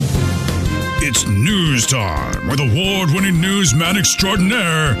It's news time with award-winning newsman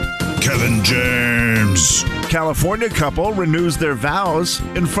extraordinaire, Kevin James. California couple renews their vows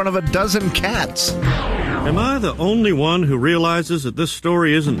in front of a dozen cats. Am I the only one who realizes that this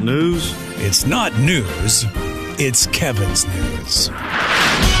story isn't news? It's not news. It's Kevin's news.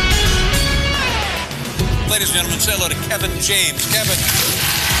 Ladies and gentlemen, say hello to Kevin James. Kevin.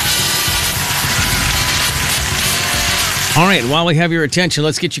 All right, while we have your attention,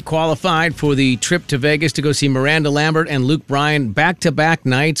 let's get you qualified for the trip to Vegas to go see Miranda Lambert and Luke Bryan back-to-back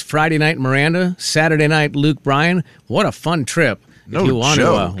nights. Friday night, Miranda. Saturday night, Luke Bryan. What a fun trip. If you want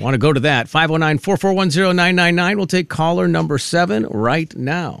to go to that, 509-441-0999. We'll take caller number 7 right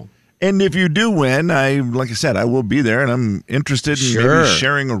now. And if you do win, like I said, I will be there, and I'm interested in maybe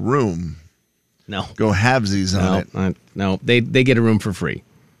sharing a room. No. Go halvesies on it. No, they get a room for free.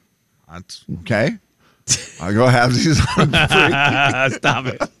 That's okay. I'll go halvesies on free. Stop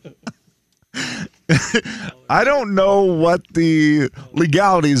it. I don't know what the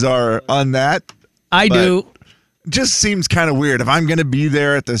legalities are on that. I do. Just seems kind of weird. If I'm going to be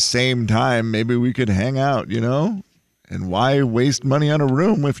there at the same time, maybe we could hang out, you know? And why waste money on a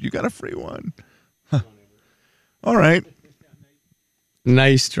room if you got a free one? Huh. All right.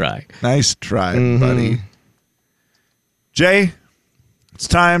 Nice try. Nice try, buddy. Jay, it's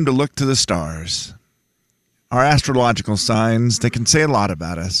time to look to the stars. Our astrological signs, they can say a lot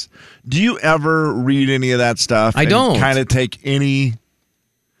about us. Do you ever read any of that stuff? I don't. Kind of take any...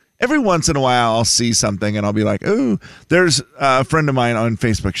 Every once in a while, I'll see something and I'll be like, ooh, there's a friend of mine on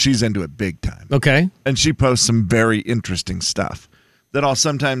Facebook. She's into it big time. Okay. And she posts some very interesting stuff that I'll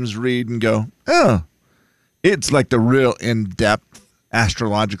sometimes read and go, oh, it's like the real in-depth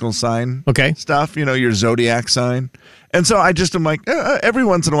astrological sign stuff, you know, your zodiac sign. And so I just am like, every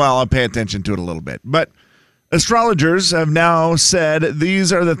once in a while, I'll pay attention to it a little bit. But astrologers have now said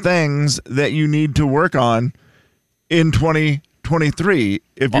these are the things that you need to work on in 2023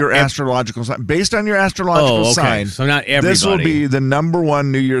 if your astrological sign, based on your astrological sign. So not everybody. This will be the number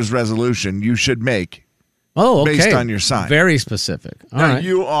one New Year's resolution you should make. Based on your sign. Very specific. All right.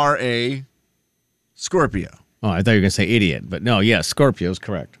 You are a Scorpio. Oh, I thought you were going to say idiot, but no, yes, Scorpio is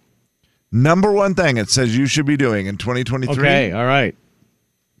correct. Number one thing it says you should be doing in 2023. Okay, all right.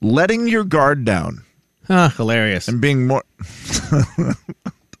 Letting your guard down. Hilarious. And being more...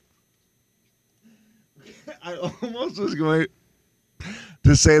 I almost was going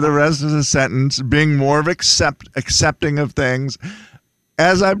to say the rest of the sentence, being more of accepting of things.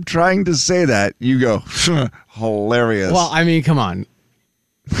 As I'm trying to say that, you go, hilarious. Well, I mean, come on.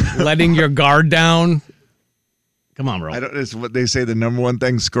 Letting your guard down. Come on, bro. It's what they say the number one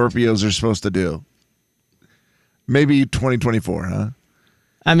thing Scorpios are supposed to do. Maybe 2024, huh?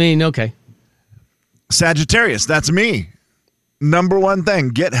 I mean, okay. Sagittarius, that's me. Number one thing,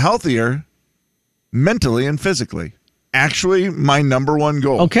 get healthier mentally and physically. Actually, my number one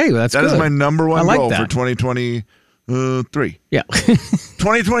goal. Okay, that's good. That is my number one goal that. for 2023. Yeah.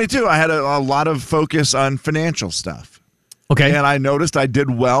 2022, I had a lot of focus on financial stuff. Okay. And I noticed I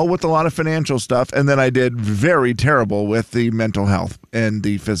did well with a lot of financial stuff, and then I did very terrible with the mental health and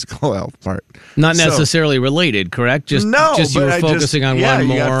the physical health part. Not necessarily related, correct? Just you were focusing on one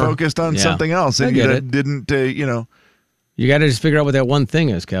more. Yeah, you got focused on something else, and I get you it. didn't, You got to just figure out what that one thing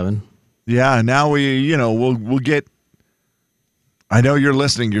is, Kevin. Yeah, now we'll get. I know you're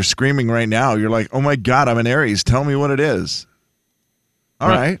listening. You're screaming right now. You're like, oh my God, I'm an Aries. Tell me what it is. All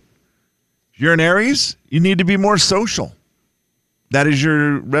right. You're an Aries. You need to be more social. That is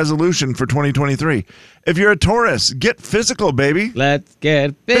your resolution for 2023. If you're a Taurus, get physical, baby. Let's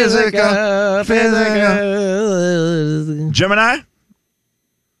get physical. Gemini,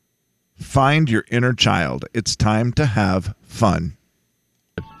 find your inner child. It's time to have fun.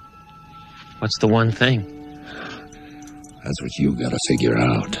 What's the one thing? That's what you got to figure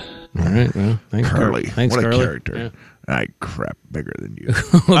out. All right. Well, thanks, Curly. Thanks, what Curly. a character. Yeah. I crap bigger than you.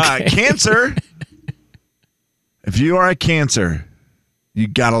 Cancer. If you are a Cancer, you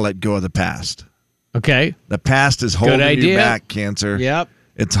got to let go of the past. Okay. The past is holding you back, Cancer. Yep.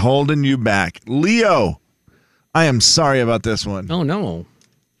 It's holding you back. Leo, I am sorry about this one. Oh, no.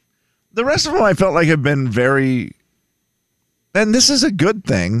 The rest of them I felt like have been very, and this is a good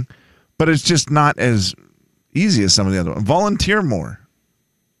thing, but it's just not as easy as some of the other ones. Volunteer more.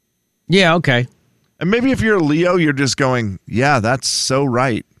 Yeah, okay. And maybe if you're a Leo, you're just going, yeah, that's so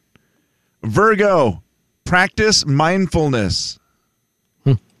right. Virgo, practice mindfulness.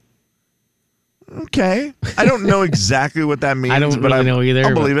 Okay. I don't know exactly what that means. I don't really know either.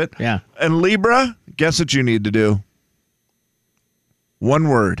 I'll believe it. Yeah. And Libra, guess what you need to do? One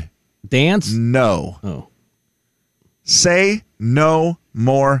word. Dance? No. Oh. Say no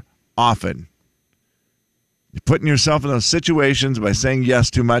more often. You're putting yourself in those situations by saying yes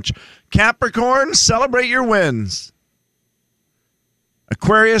too much. Capricorn, celebrate your wins.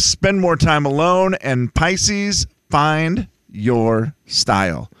 Aquarius, spend more time alone. And Pisces, find your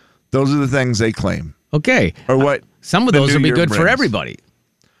style. Those are the things they claim. Okay. Or what? Some of those will be good for everybody.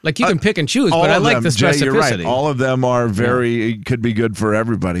 Like you can pick and choose, but I like the specificity. Jay, you're right. All of them are could be good for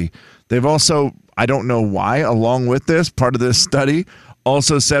everybody. They've also, I don't know why, along with this, part of this study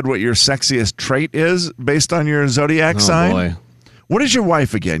also said what your sexiest trait is based on your zodiac sign. Boy. What is your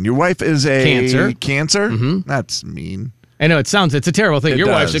wife again? Your wife is a Cancer? Mm-hmm. That's mean. I know, it's a terrible thing. Your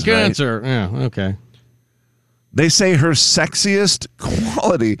wife's a Cancer. Right? Yeah, okay. They say her sexiest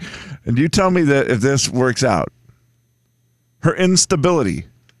quality, and you tell me that if this works out, her instability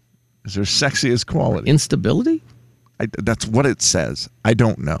is her sexiest quality. Instability? That's what it says. I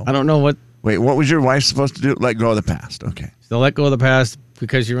don't know. I don't know what. Wait, what was your wife supposed to do? Let go of the past. Okay. So let go of the past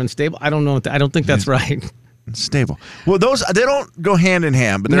because you're unstable? I don't know. I don't think that's right. Unstable. Well, they don't go hand in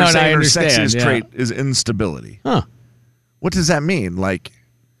hand, but they're saying her sexiest trait is instability. Huh. What does that mean? Like,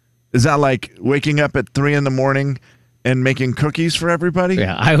 is that like waking up at 3 a.m. and making cookies for everybody?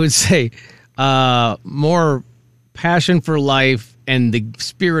 Yeah, I would say more passion for life and the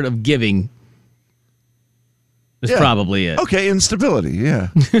spirit of giving is probably it. Okay, instability, yeah.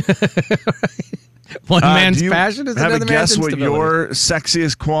 One man's passion is another man's instability. Have a guess what your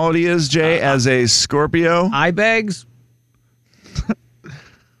sexiest quality is, Jay, as a Scorpio? Eye bags?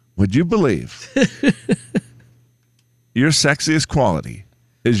 Would you believe your sexiest quality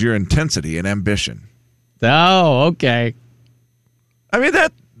is your intensity and ambition? Oh, okay. I mean,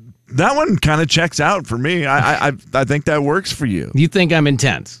 that one kind of checks out for me. I think that works for you. You think I'm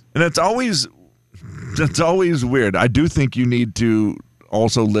intense. And that's always weird. I do think you need to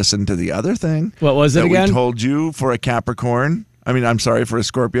also listen to the other thing. What was it again? We told you for a Capricorn. I mean, I'm sorry, for a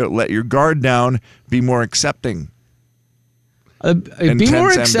Scorpio. Let your guard down. Be more accepting. Be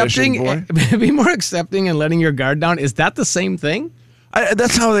more accepting and letting your guard down. Is that the same thing?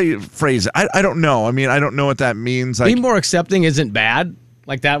 That's how they phrase it. I don't know. I mean, I don't know what that means. Be more accepting isn't bad.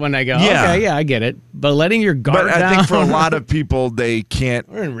 Like that when I go, okay, I get it. But letting your guard down. But I think for a lot of people, they can't.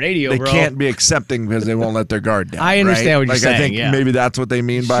 We're in radio, They bro. can't be accepting because they won't let their guard down. I understand what you're saying. I think maybe that's what they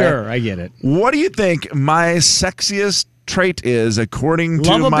mean by it. Sure, I get it. What do you think my sexiest trait is according to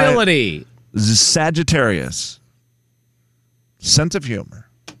lovability? Sagittarius. Sense of humor.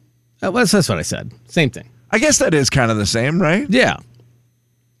 That's what I said. Same thing. I guess that is kind of the same, right? Yeah.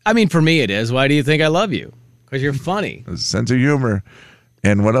 I mean, for me it is. Why do you think I love you? Because you're funny. Sense of humor.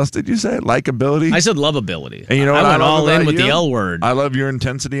 And what else did you say? Likability? I said lovability. And you know what I went all in with the L word. I love your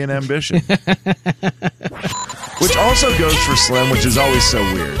intensity and ambition. Which also goes for Slim, which is always so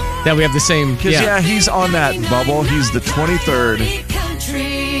weird. That we have the same. Because, he's on that bubble. He's the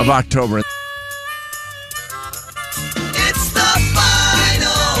 23rd of October. It's the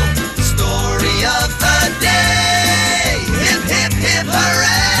final story of the day. Hip, hip, hip,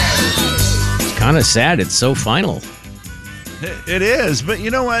 hooray. It's kind of sad. It's so final. It is, but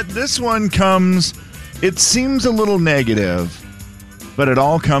you know what? This one comes, it seems a little negative, but it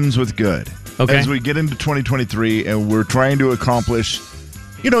all comes with good. Okay. As we get into 2023 and we're trying to accomplish,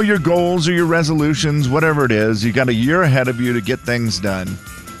 your goals or your resolutions, whatever it is, you got a year ahead of you to get things done.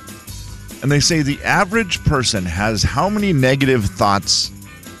 And they say the average person has how many negative thoughts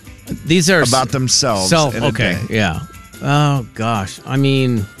these are about themselves in a day? Yeah. Oh, gosh. I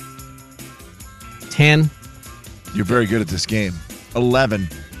mean, 10. You're very good at this game. 11.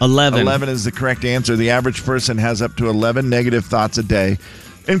 11 is the correct answer. The average person has up to 11 negative thoughts a day,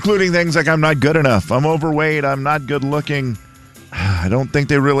 including things like, I'm not good enough, I'm overweight, I'm not good looking, I don't think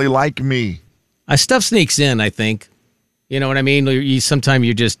they really like me. Stuff sneaks in, I think. You know what I mean? Sometimes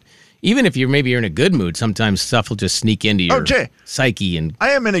you just, even if you're in a good mood, sometimes stuff will just sneak into your psyche and I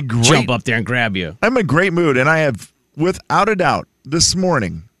am in a jump up there and grab you. I'm in a great mood, and I have, without a doubt, this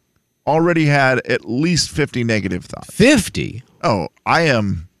morning, already had at least 50 negative thoughts. 50? Oh, I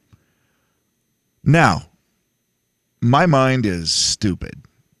am. Now, my mind is stupid,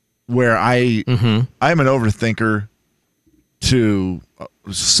 where I'm an overthinker to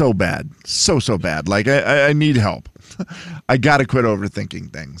so bad. So bad. Like, I need help. I got to quit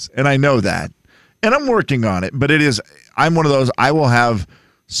overthinking things, and I know that. And I'm working on it, but I'm one of those, I will have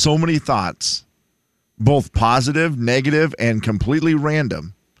so many thoughts, both positive, negative, and completely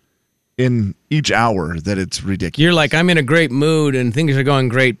random, in each hour that it's ridiculous. You're like, I'm in a great mood and things are going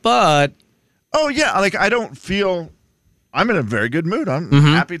great, but... Oh, yeah. Like, I don't feel... I'm in a very good mood. I'm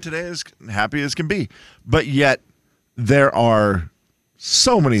happy today, as happy as can be. But yet, there are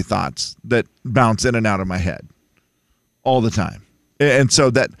so many thoughts that bounce in and out of my head all the time. And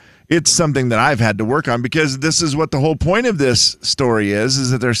so that it's something that I've had to work on, because this is what the whole point of this story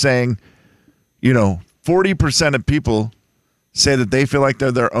is that they're saying, 40% of people say that they feel like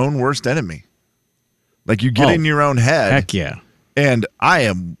they're their own worst enemy. Like, you get in your own head. Heck yeah. And I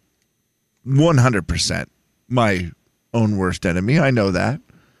am 100% my own worst enemy. I know that.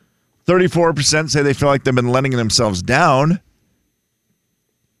 34% say they feel like they've been letting themselves down.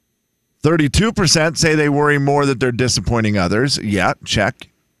 32% say they worry more that they're disappointing others. Yeah, check.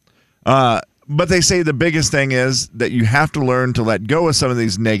 But they say the biggest thing is that you have to learn to let go of some of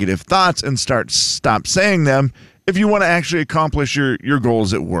these negative thoughts and stop saying them if you want to actually accomplish your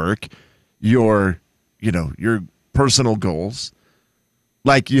goals at work, your personal goals.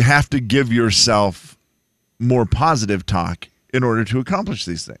 Like, you have to give yourself more positive talk in order to accomplish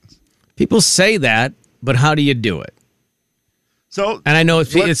these things. People say that, but how do you do it? So, and I know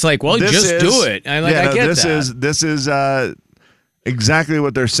it's like, well, just do it. I get that. This is exactly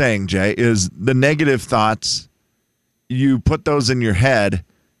what they're saying, Jay, is the negative thoughts, you put those in your head.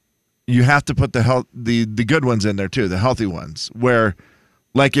 You have to put the good ones in there too, the healthy ones, where,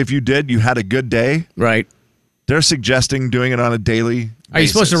 like, if you had a good day, right? They're suggesting doing it on a daily basis. Are you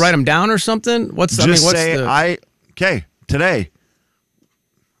supposed to write them down or something? Today,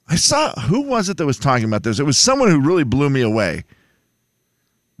 I saw, who was it that was talking about this? It was someone who really blew me away,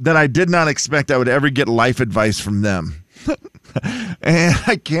 that I did not expect I would ever get life advice from them. And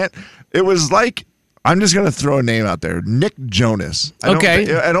it was like, I'm just going to throw a name out there, Nick Jonas. I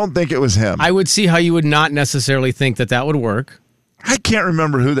don't think it was him. I would see how you would not necessarily think that would work. I can't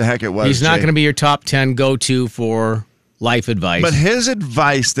remember who the heck it was. He's not going to be your top 10 go-to for life advice. But his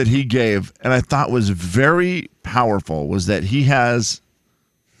advice that he gave, and I thought was very powerful, was that he has,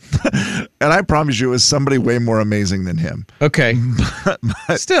 and I promise you it was somebody way more amazing than him. Okay.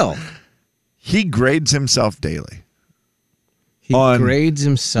 But still. He grades himself daily. He grades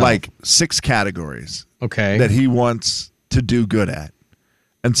himself. Like 6 categories. Okay. That he wants to do good at.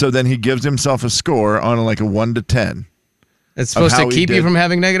 And so then he gives himself a score on like a 1 to 10. It's supposed to keep you from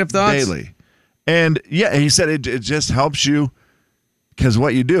having negative thoughts? Daily. And yeah, he said it just helps you, because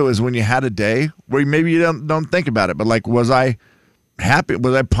what you do is when you had a day where maybe you don't think about it, but like, was I happy?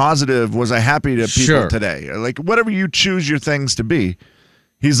 Was I positive? Was I happy to people today? Or like, whatever you choose your things to be.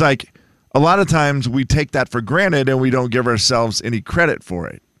 He's like, a lot of times we take that for granted and we don't give ourselves any credit for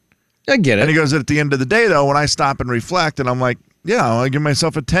it. I get it. And he goes, at the end of the day, though, when I stop and reflect and I'm like, yeah, I'll give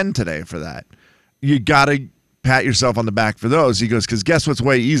myself a 10 today for that. You got to pat yourself on the back for those. He goes, because guess what's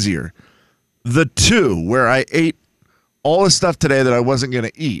way easier? The 2, where I ate all the stuff today that I wasn't going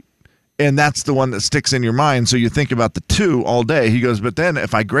to eat. And that's the one that sticks in your mind. So you think about the 2 all day. He goes, but then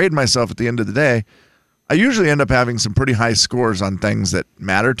if I grade myself at the end of the day, I usually end up having some pretty high scores on things that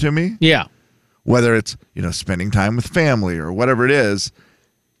matter to me. Yeah. Whether it's, spending time with family or whatever it is.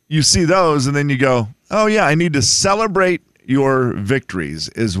 You see those and then you go, oh yeah, I need to celebrate your victories,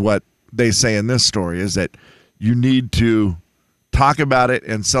 is what they say in this story, is that you need to talk about it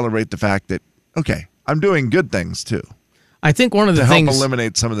and celebrate the fact that, okay, I'm doing good things too. I think one of the things to help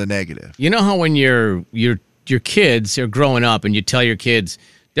eliminate some of the negative. You know how when your kids are growing up and you tell your kids,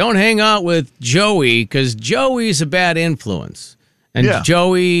 don't hang out with Joey because Joey's a bad influence. And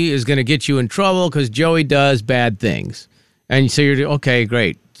Joey is going to get you in trouble because Joey does bad things. And so you're, okay,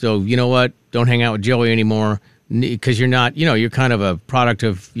 great. So you know what? Don't hang out with Joey anymore because you're not, you're kind of a product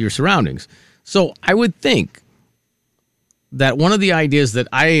of your surroundings. So I would think that one of the ideas that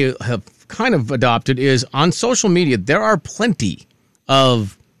I have kind of adopted is on social media, there are plenty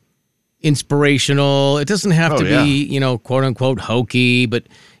of inspirational, it doesn't have to be, quote unquote hokey, but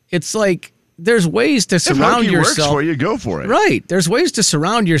it's like there's ways to surround yourself. Works for you, go for it. Right. There's ways to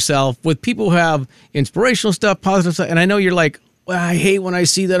surround yourself with people who have inspirational stuff, positive stuff. And I know you're like, well, I hate when I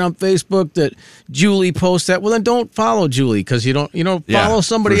see that on Facebook that Julie posts that. Well, then don't follow Julie because you don't follow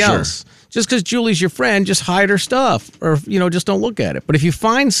somebody else. Just because Julie's your friend, just hide her stuff or, just don't look at it. But if you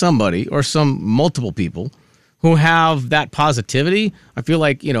find somebody or multiple people who have that positivity, I feel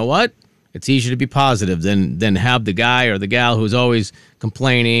like, you know what? It's easier to be positive than have the guy or the gal who's always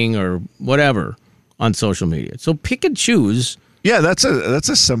complaining or whatever on social media. So pick and choose. Yeah, that's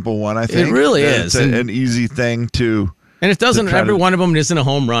a simple one, I think. It really is. It's an easy thing to... And it doesn't, every one of them isn't a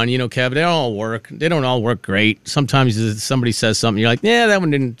home run, Kev. They don't all work. They don't all work great. Sometimes somebody says something, you're like, yeah, that one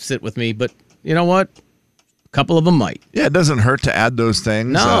didn't sit with me. But you know what? A couple of them might. Yeah, it doesn't hurt to add those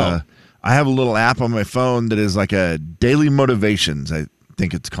things. No. I have a little app on my phone that is like a daily motivations, I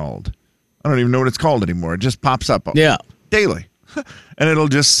think it's called. I don't even know what it's called anymore. It just pops up daily. And it'll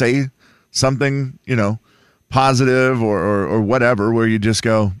just say something, positive or whatever, where you just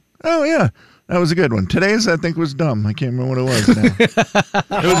go, oh, yeah, That was a good one. Today's, I think, was dumb. I can't remember what it was now.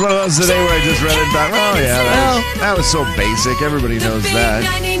 It was one of those today where I just read it back. Oh, yeah, that was so basic. Everybody knows that.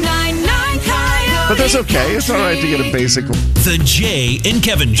 But that's okay. It's all right to get a basic one. The Jay and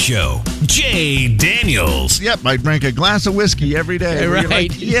Kevin Show. Jay Daniels. Yep, I drank a glass of whiskey every day. Right.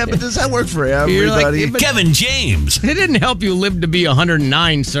 Like, yeah, but does that work for everybody? Like, Kevin James. It didn't help you live to be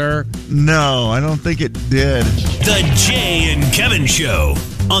 109, sir. No, I don't think it did. The Jay and Kevin Show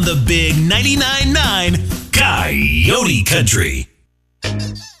on the Big 99.9 Coyote Country.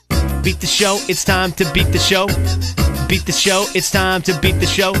 Beat the show, it's time to beat the show. Beat the show, it's time to beat the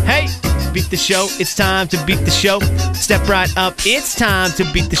show. Hey! Beat the show, it's time to beat the show. Step right up, it's time to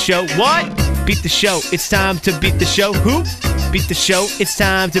beat the show. What? Beat the show, it's time to beat the show. Who? Beat the show, it's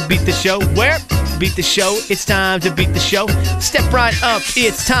time to beat the show. Where? Beat the show, it's time to beat the show. Step right up,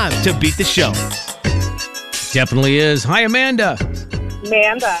 it's time to beat the show. Definitely is. Hi, Amanda.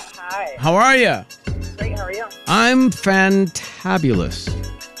 Amanda, hi. How are you? Great, how are you? I'm fantabulous.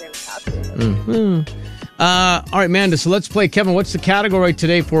 Mm-hmm. All right, Amanda, so let's play. Kevin, what's the category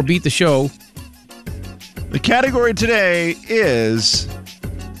today for Beat the Show? The category today is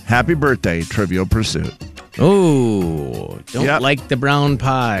Happy Birthday, Trivial Pursuit. Oh, don't like the brown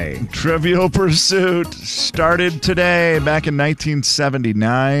pie. Trivial Pursuit started today, back in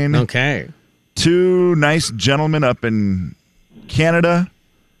 1979. Okay. Two nice gentlemen up in Canada.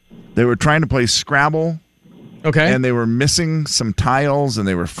 They were trying to play Scrabble. Okay. And they were missing some tiles, and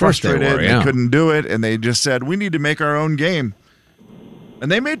they were frustrated. They couldn't do it, and they just said, we need to make our own game.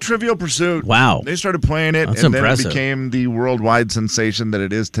 And they made Trivial Pursuit. Wow. They started playing it, That's and impressive. then it became the worldwide sensation that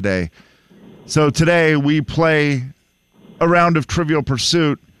it is today. So today we play a round of Trivial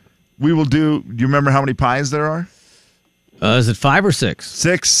Pursuit. We will do you remember how many pies there are? Is it 5 or 6?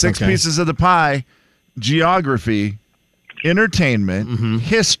 Six Okay. pieces of the pie. Geography, entertainment,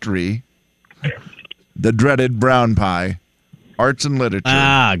 history, the dreaded brown pie, arts and literature.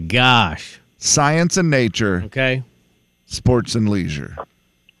 Ah, gosh. Science and nature. Okay. Sports and leisure.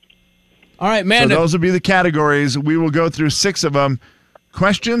 All right, man. So those will be the categories. We will go through 6 of them.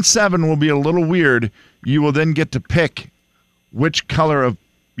 Question 7 will be a little weird. You will then get to pick which color of,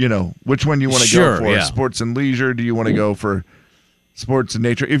 which one you want to go for. Yeah. Sports and leisure. Do you want to go for sports and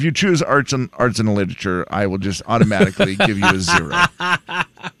nature? If you choose arts and literature, I will just automatically give you a 0.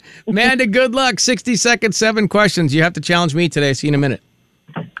 Amanda, good luck. 60 seconds, 7 questions. You have to challenge me today. See you in a minute.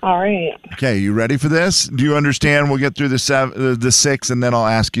 All right. Okay, you ready for this? Do you understand? We'll get through the 6, and then I'll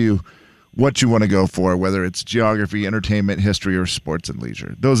ask you what you want to go for, whether it's geography, entertainment, history, or sports and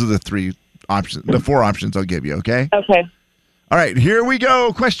leisure. Those are the 3 options, the 4 options I'll give you, okay? Okay. All right, here we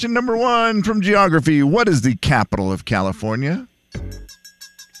go. Question number 1 from geography. What is the capital of California?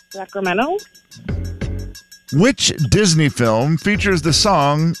 Sacramento. Which Disney film features the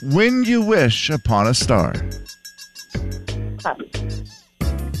song When You Wish Upon a Star?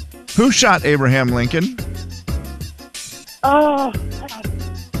 Who shot Abraham Lincoln? Oh,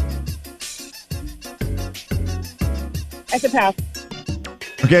 I could pass.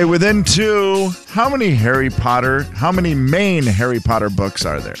 Okay, within 2, how many main Harry Potter books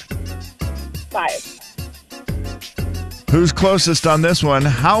are there? 5. Who's closest on this one?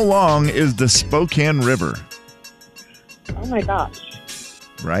 How long is the Spokane River? Oh my gosh.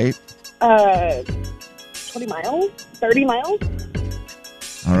 Right? 20 miles? 30 miles?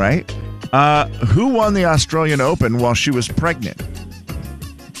 All right. Who won the Australian Open while she was pregnant?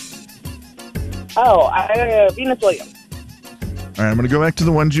 Oh, Venus Williams. All right, I'm going to go back to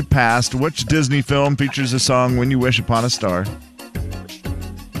the ones you passed. Which Disney film features the song When You Wish Upon a Star?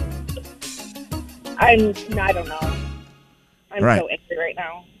 I don't know. I'm Right. so angry right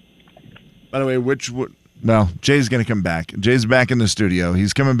now. By the way, well, Jay's going to come back. Jay's back in the studio.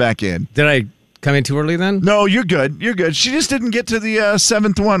 He's coming back in. Did I come in too early then? No, you're good. You're good. She just didn't get to the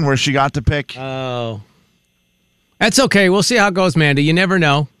 7th one where she got to pick. Oh. That's okay. We'll see how it goes, Mandy. You never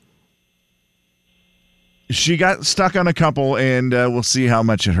know. She got stuck on a couple, and we'll see how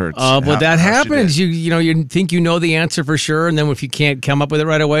much it hurts. But that happens. You think you know the answer for sure, and then if you can't come up with it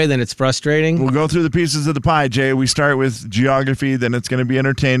right away, then it's frustrating. We'll go through the pieces of the pie, Jay. We start with geography, then it's going to be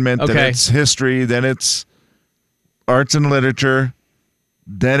entertainment, then it's history, then it's arts and literature,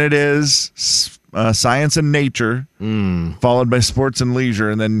 then it is science and nature, followed by sports and leisure,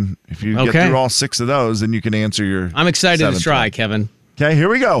 and then if you get through all 6 of those, then you can answer your I'm excited to try, one. Kevin. Okay, here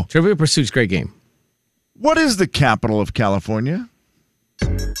we go. Trivial Pursuit's a great game. What is the capital of California?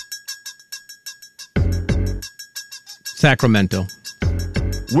 Sacramento.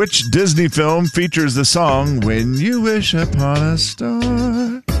 Which Disney film features the song When You Wish Upon a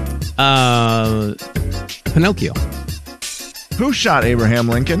Star? Pinocchio. Who shot Abraham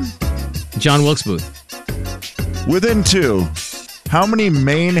Lincoln? John Wilkes Booth. Within 2, how many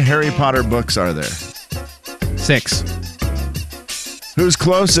main Harry Potter books are there? 6. Who's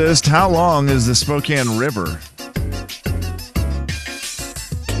closest? How long is the Spokane River?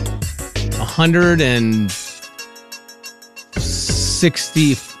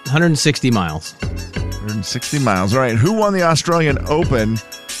 160 miles. 160 miles. All right. Who won the Australian Open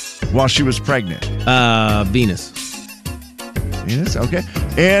while she was pregnant? Venus. Venus? Okay.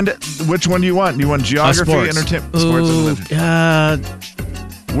 And which one do you want? Do you want geography, sports. entertainment, sports, and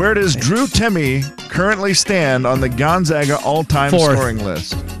literature? Where does Drew Timme currently stand on the Gonzaga all-time 4th. scoring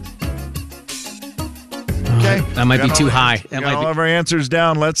list? Okay. That might be too high. That might all be. of our answers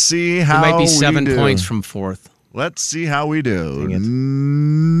down. Let's see how It might be we 7 do. points from 4th. Let's see how we do.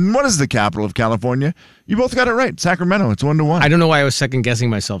 What is the capital of California? You both got it right. Sacramento. It's 1-1. I don't know why I was second guessing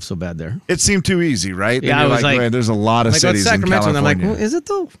myself so bad there. It seemed too easy, right? Yeah, Then I you're was like, "Wait, there's a lot of what's cities in Sacramento? And I'm like, California. well, is it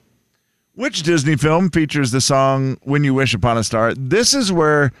though? Which Disney film features the song "When You Wish Upon a Star"? This is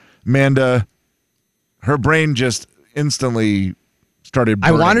where Amanda, her brain just instantly started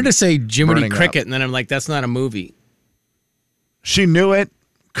I burning, wanted to say Jiminy burning Cricket, up. and then I'm like, that's not a movie. She knew it,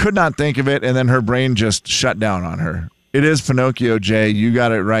 could not think of it, and then her brain just shut down on her. It is Pinocchio, Jay. You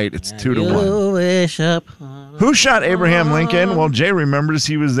got it right. It's 2-1. Wish up. Who shot Abraham Lincoln? Well, Jay remembers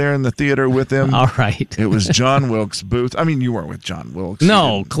he was there in the theater with him. All right. It was John Wilkes Booth. I mean, you weren't with John Wilkes.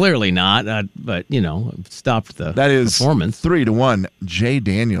 No, clearly not. But, stopped the That is performance. 3-1. Jay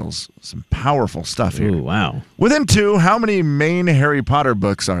Daniels. Some powerful stuff here. Ooh, wow. Within 2, how many main Harry Potter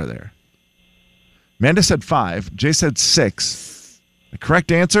books are there? Amanda said 5. Jay said 6. The correct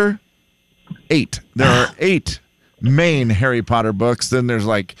answer, 8. There are 8 main Harry Potter books. Then there's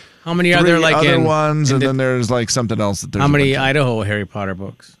like How many are 3 there like other in ones, in and the- then there's like something else that there's How a many bunch of- Idaho Harry Potter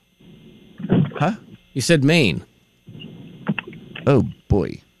books? Huh? You said Maine. Oh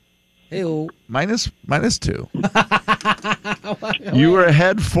boy. Hey-o. Minus 2. You were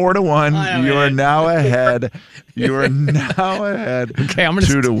ahead 4-1. You are now ahead. You are now ahead. Okay, I'm going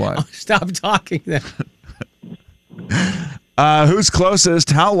 2-1. Stop talking then. Who's closest?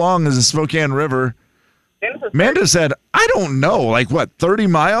 How long is the Spokane River? Amanda said, I don't know. Like what, 30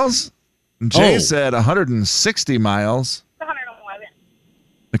 miles? And Jay Oh. said 160 miles. 111.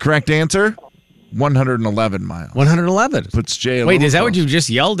 The correct answer? 111 miles. 111. Puts Jay a Wait, little is that what closer. you just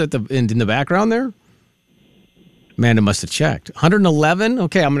yelled at in the background there? Amanda must have checked. 111?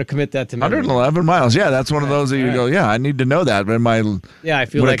 Okay, I'm going to commit that to memory. 111 miles. Yeah, that's one of those that you go, yeah, I need to know that. But Yeah, I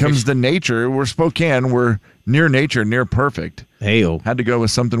feel when like it comes to nature, we're Spokane, we're near nature, near perfect. Hey-o. Had to go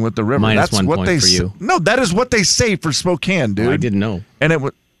with something with the river. Minus That's 1 what point they for you. say. No, that is what they say for Spokane, dude. Oh, I didn't know. And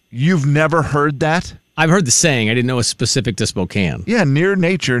you've never heard that? I've heard the saying. I didn't know it was specific to Spokane. Yeah, near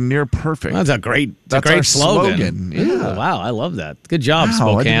nature, near perfect. That's a great That's great our slogan. Yeah. Ooh, wow, I love that. Good job, Wow,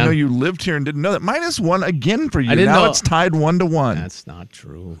 Spokane. I didn't know you lived here and didn't know that. -1 again for you. I didn't Now know- it's tied 1-1. That's not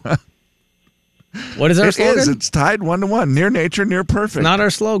true. What is our It slogan? is. It's tied 1-1. Near nature, near perfect. It's not our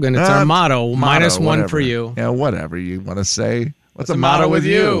slogan. It's our motto. -1 whatever. for you. Yeah, whatever you want to say. What's the the motto with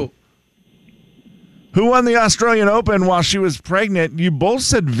you? Who won the Australian Open while she was pregnant? You both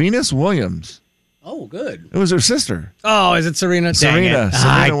said Venus Williams. Oh, good. It was her sister. Oh, is it Serena? Dang Serena. it.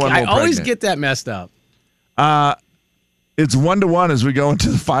 Serena won I while always pregnant. get that messed up. It's 1-1 as we go into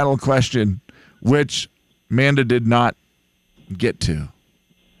the final question, which Amanda did not get to.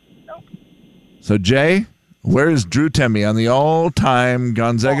 So, Jay, where is Drew Timme on the all-time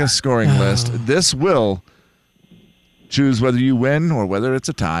Gonzaga scoring list? This will choose whether you win or whether it's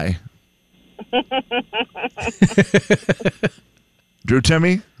a tie. Drew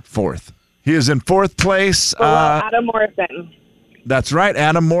Timme, 4th. He is in 4th place. Adam Morrison. That's right.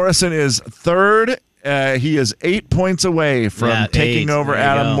 Adam Morrison is 3rd. He is 8 points away from taking 8. over There you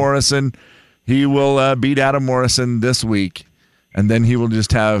Adam go. Morrison. He will beat Adam Morrison this week, and then he will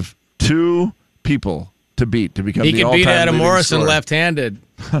just have 2 people to beat to become He the can all-time beat Adam leading Morrison scorer. left-handed.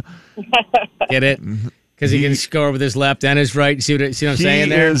 Get it? Because he can score with his left and his right. See what I'm saying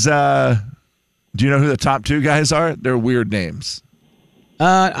there? He is, do you know who the top 2 guys are? They're weird names.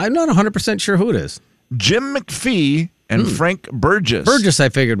 I'm not 100% sure who it is. Jim McPhee and Frank Burgess. Burgess, I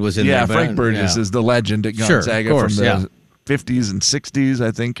figured, was in there. Yeah, but Frank Burgess is the legend at Sure, Gonzaga of course, from the yeah. 50s and 60s, I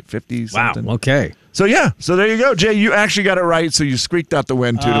think. 50s. Wow, something. okay. So, so there you go. Jay, you actually got it right, so you squeaked out the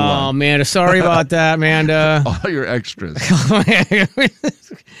win 2-1. Oh, Amanda, sorry about that, Amanda. All your extras.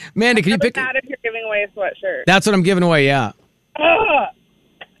 Amanda, can you pick? Mad if you're giving away a sweatshirt. That's what I'm giving away, yeah. Ugh.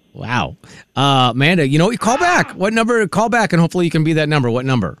 Wow. Amanda, you know what? Call back. What number? Call back, and hopefully you can be that number. What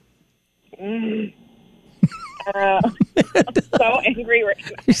number? I'm so angry right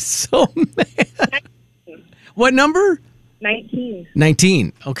now. You're so mad. What number? 19.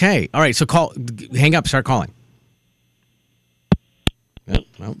 19. Okay. All right. So hang up, start calling. Oh,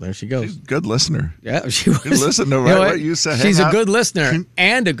 well, there she goes. She's a good listener. Yeah, she was. You listen to what you said. She's Hang a up. good listener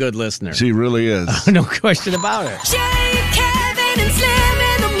and a good listener. She really is. No question about it. Jay, Kevin, and Slim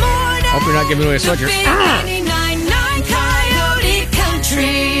in the morning. Hope you're not giving away a The sweatshirt. big 99.9 Coyote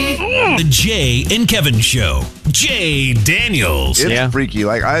Country. The Jay and Kevin Show. Jay Daniels. It's freaky.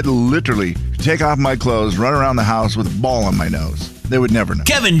 Like, I'd literally take off my clothes, run around the house with a ball on my nose. They would never know.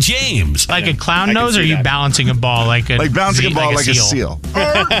 Kevin James. Like a clown I nose, or can are see you that. balancing a ball like a bouncing a ball like a seal?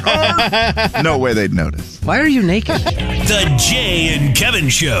 No way they'd notice. Why are you naked? The Jay and Kevin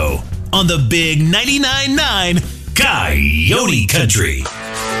Show on the big 99.9 Coyote Country.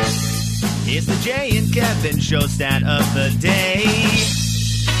 It's the Jay and Kevin Show stat of the day.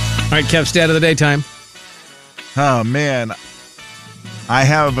 All right, Kev, stat of the daytime. Oh, man. I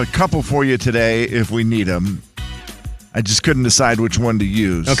have a couple for you today if we need them. I just couldn't decide which one to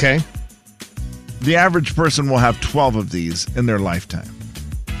use. Okay. The average person will have 12 of these in their lifetime.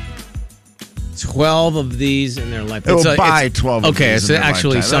 12 of these in their life. They will buy 12 of Okay, these it's in their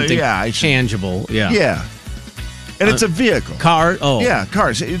actually lifetime. something Yeah, tangible. Yeah. Yeah. And it's a vehicle. Car. Oh. Yeah,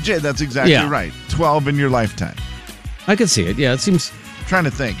 cars. Jay, that's exactly Yeah. right. 12 in your lifetime. I can see it. Yeah, it seems. I'm trying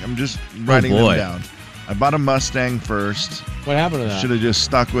to think. I'm just writing them down. I bought a Mustang first. What happened to that? Should have just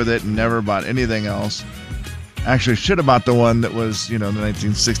stuck with it and never bought anything else. Actually, should have bought the one that was, the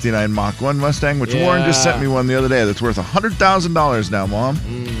 1969 Mach 1 Mustang, which Warren just sent me one the other day that's worth $100,000 now, Mom.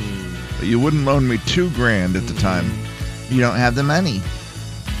 But you wouldn't loan me $2,000 at the time. You don't have the money.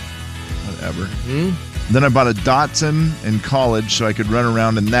 Whatever. Then I bought a Datsun in college so I could run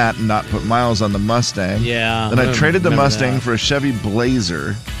around in that and not put miles on the Mustang. Yeah. Then I traded the remember Mustang that. for a Chevy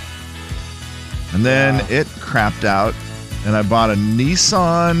Blazer. And then it crapped out, and I bought a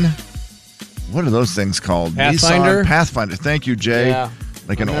Nissan. What are those things called? Pathfinder? Nissan Pathfinder. Thank you, Jay. Yeah.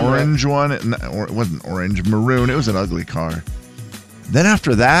 Like an Remember orange one. Or it wasn't orange, maroon. It was an ugly car. Then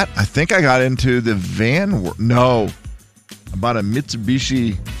after that, I think I got into the van. No. I bought a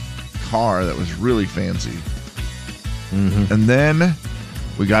Mitsubishi car that was really fancy. And then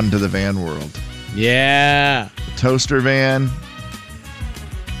we got into the van world. Yeah. The toaster van.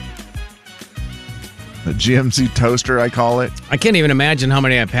 The GMC toaster, I call it. I can't even imagine how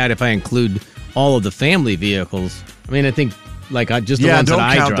many I've had if I include all of the family vehicles. I mean, I think just the ones that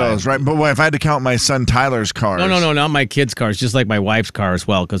I don't count drive. those, right? But if I had to count my son Tyler's cars. No, not my kids' cars, just like my wife's car as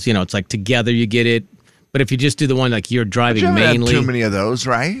well, because, it's like together you get it. But if you just do the one like you're driving But you haven't mainly. had too many of those,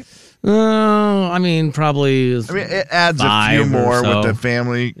 right? I mean, probably. It adds a 5 few or more so. with the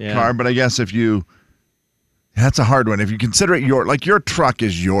family Yeah. car, but I guess that's a hard one. If you consider it your truck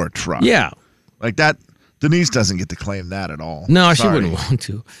is your truck. Yeah. Like that, Denise doesn't get to claim that at all. No, she Sorry. wouldn't want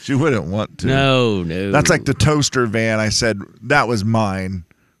to. She wouldn't want to. No. That's like the toaster van. I said that was mine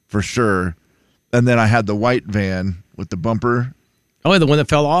for sure. And then I had the white van with the bumper. Oh, the one that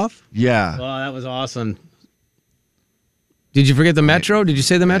fell off? Yeah. Oh, that was awesome. Did you forget the Metro? Did you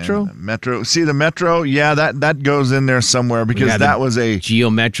say the Metro? Metro. See the Metro? Yeah, that goes in there somewhere because that was a Geo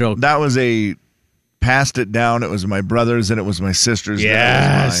Metro. That was passed it down. It was my brother's and it was my sister's.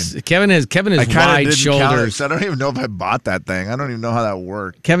 Yes. Mine. Kevin has I kinda wide didn't count it, shoulders. so I don't even know if I bought that thing. I don't even know how that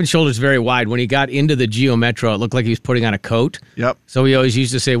worked. Kevin's shoulders very wide. When he got into the Geo Metro, it looked like he was putting on a coat. Yep. So he always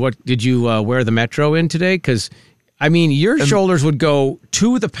used to say, "What did you wear the Metro in today?" Because, I mean, your shoulders would go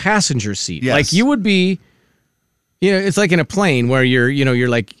to the passenger seat. Yes. Like you would be, it's like in a plane where you're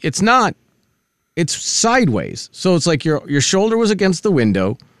like, it's sideways. So it's like your shoulder was against the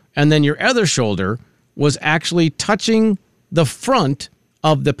window, and then your other shoulder was actually touching the front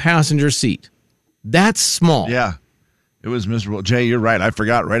of the passenger seat. That's small. Yeah. It was miserable. Jay, you're right. I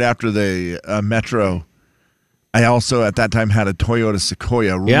forgot right after the Metro. I also at that time had a Toyota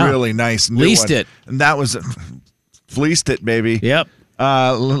Sequoia, really nice new Leased one. it. And that was fleeced it, baby. Yep.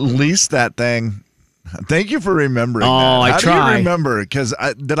 Leased that thing. Thank you for remembering that. I How try. do you remember? Because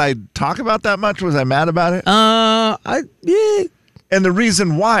did I talk about that much? Was I mad about it? Yeah. And the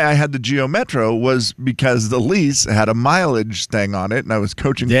reason why I had the Geo Metro was because the lease had a mileage thing on it, and I was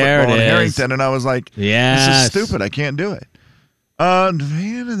coaching There football it in is. Harrington, and I was like, Yes. this is stupid. I can't do it. And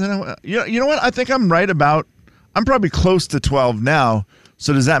then you know what? I think I'm right about. I'm probably close to 12 now.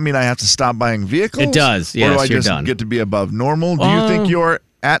 So does that mean I have to stop buying vehicles? It does. Or Yes, do I you're just done. get to be above normal? Do you think you're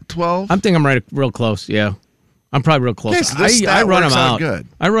at 12? I'm thinking I'm right, real close. Yeah, I'm probably real close. Okay, so this I stat run works them out out. good.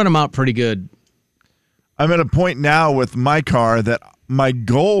 I run them out pretty good. I'm at a point now with my car that my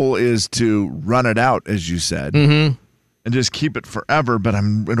goal is to run it out, as you said, and just keep it forever. But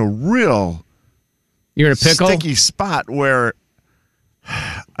I'm in a real You're in a pickle. sticky spot where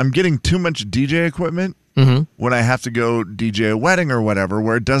I'm getting too much DJ equipment when I have to go DJ a wedding or whatever,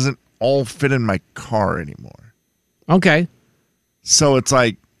 where it doesn't all fit in my car anymore. Okay. So it's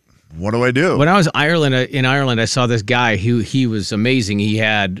like, what do I do? When I was in Ireland, I saw this guy who he was amazing. He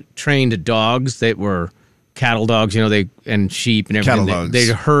had trained dogs that were cattle dogs, and sheep and everything. Cattle dogs. They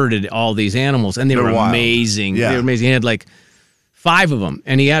herded all these animals, and they're wild. amazing. Yeah. They were amazing. He had like 5 of them,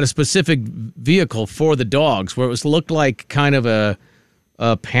 and he had a specific vehicle for the dogs where it looked like kind of a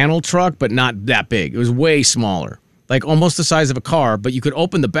panel truck, but not that big. It was way smaller, like almost the size of a car, but you could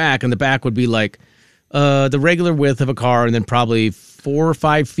open the back, and the back would be like the regular width of a car, and then probably 4 or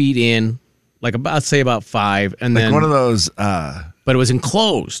 5 feet in, like about 5, and like then one of those, but it was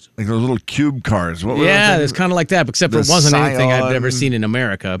enclosed, like those little cube cars. What were yeah, those it's kind of like that, except The it wasn't anything I've Scion. ever seen in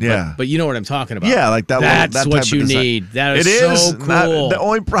America. Yeah. But you know what I'm talking about. Yeah, like that. That's that what type you of design. need. That is It so not- cool. the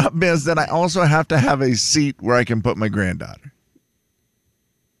only problem is that I also have to have a seat where I can put my granddaughter.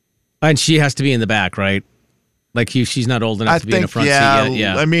 And she has to be in the back, right? Like she's not old enough I to be in a think, front seat yet.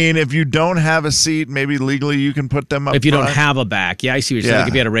 Yeah. I mean, if you don't have a seat, maybe legally you can put them up. If you don't front. have a back, yeah, I see what you're saying. Yeah. Like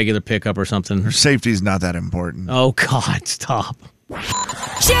if you had a regular pickup or something. Safety's not that important. Oh God, stop.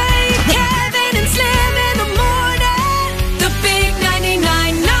 Jay, Kevin, and Slim in the morning. The big 99.9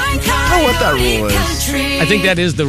 I don't know what that Coyote rule is. Country. I think that is the